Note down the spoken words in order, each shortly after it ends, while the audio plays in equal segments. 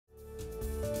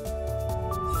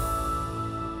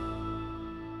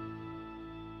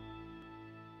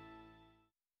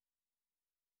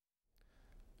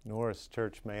Norris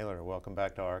Church Mailer, welcome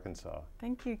back to Arkansas.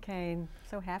 Thank you, Kane.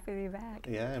 So happy to be back.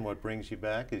 Yeah, and what brings you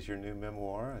back is your new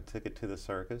memoir, A Ticket to the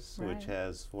Circus, Right. which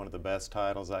has one of the best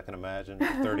titles I can imagine,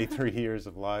 33 Years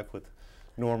of Life with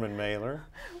Norman Mailer.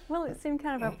 Well, it seemed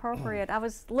kind of appropriate. I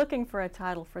was looking for a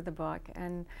title for the book,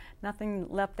 and nothing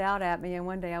leapt out at me. And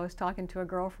one day I was talking to a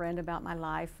girlfriend about my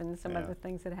life and some of the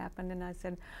things that happened, and I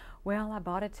said, well, I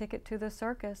bought a ticket to the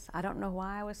circus. I don't know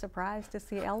why I was surprised to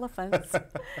see elephants.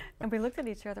 And we looked at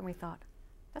each other and we thought,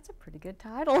 that's a pretty good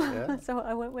title. Yeah. So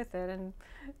I went with it, and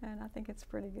I think it's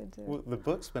pretty good too. Well, the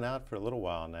book's been out for a little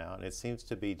while now, and it seems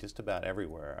to be just about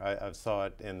everywhere. I saw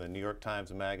it in the New York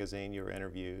Times Magazine. You were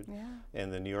interviewed in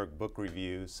the New York Book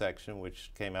Review section,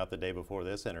 which came out the day before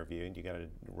this interview, and you got a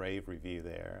rave review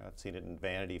there. I've seen it in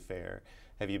Vanity Fair.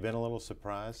 Have you been a little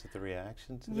surprised at the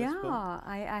reaction to this book? Yeah,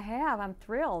 I have. I'm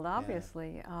thrilled,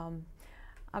 obviously. Yeah.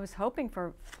 I was hoping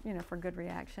for, for good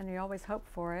reaction. You always hope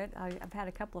for it. I've had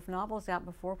a couple of novels out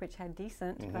before which had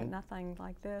decent, but nothing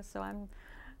like this. So I'm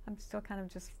still kind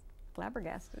of just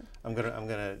flabbergasted. I'm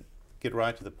gonna get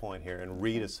right to the point here and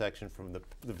read a section from the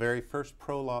very first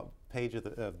prologue page of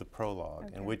the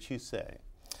prologue, in which you say,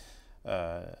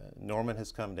 Norman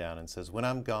has come down and says, when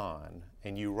I'm gone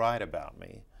and you write about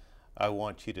me, I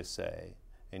want you to say,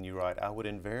 and you write, I would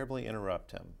invariably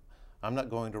interrupt him. I'm not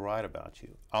going to write about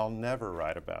you. I'll never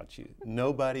write about you.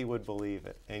 Nobody would believe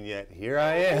it. And yet here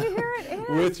I am here it is.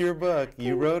 with your book.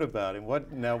 You wrote about him.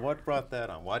 What brought that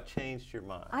on? What changed your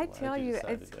mind? I tell you,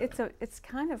 it's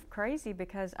kind of crazy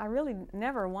because I really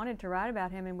never wanted to write about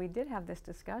him, and we did have this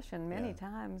discussion many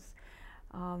times.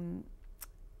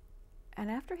 And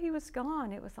after he was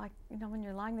gone, it was like, when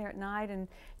you're lying there at night and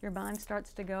your mind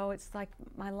starts to go, it's like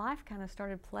my life kind of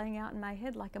started playing out in my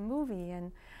head like a movie.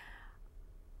 And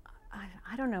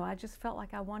I don't know, I just felt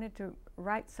like I wanted to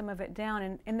write some of it down,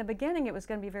 and in the beginning it was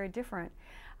going to be very different.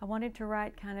 I wanted to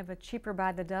write kind of a cheaper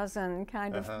by the dozen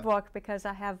kind of book, because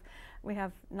we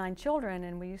have 9 children,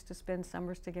 and we used to spend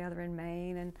summers together in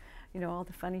Maine, and all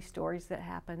the funny stories that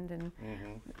happened,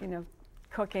 and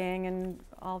cooking and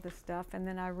all this stuff. And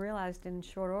then I realized in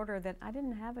short order that I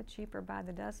didn't have a cheaper by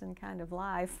the dozen kind of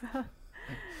life.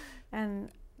 And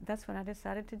that's when I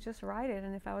decided to just write it.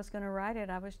 And if I was going to write it,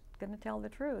 I was going to tell the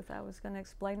truth. I was going to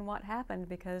explain what happened,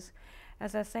 because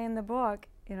as I say in the book,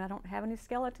 I don't have any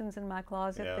skeletons in my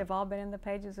closet. They've all been in the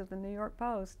pages of the New York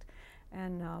Post.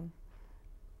 And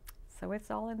so it's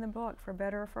all in the book, for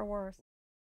better or for worse.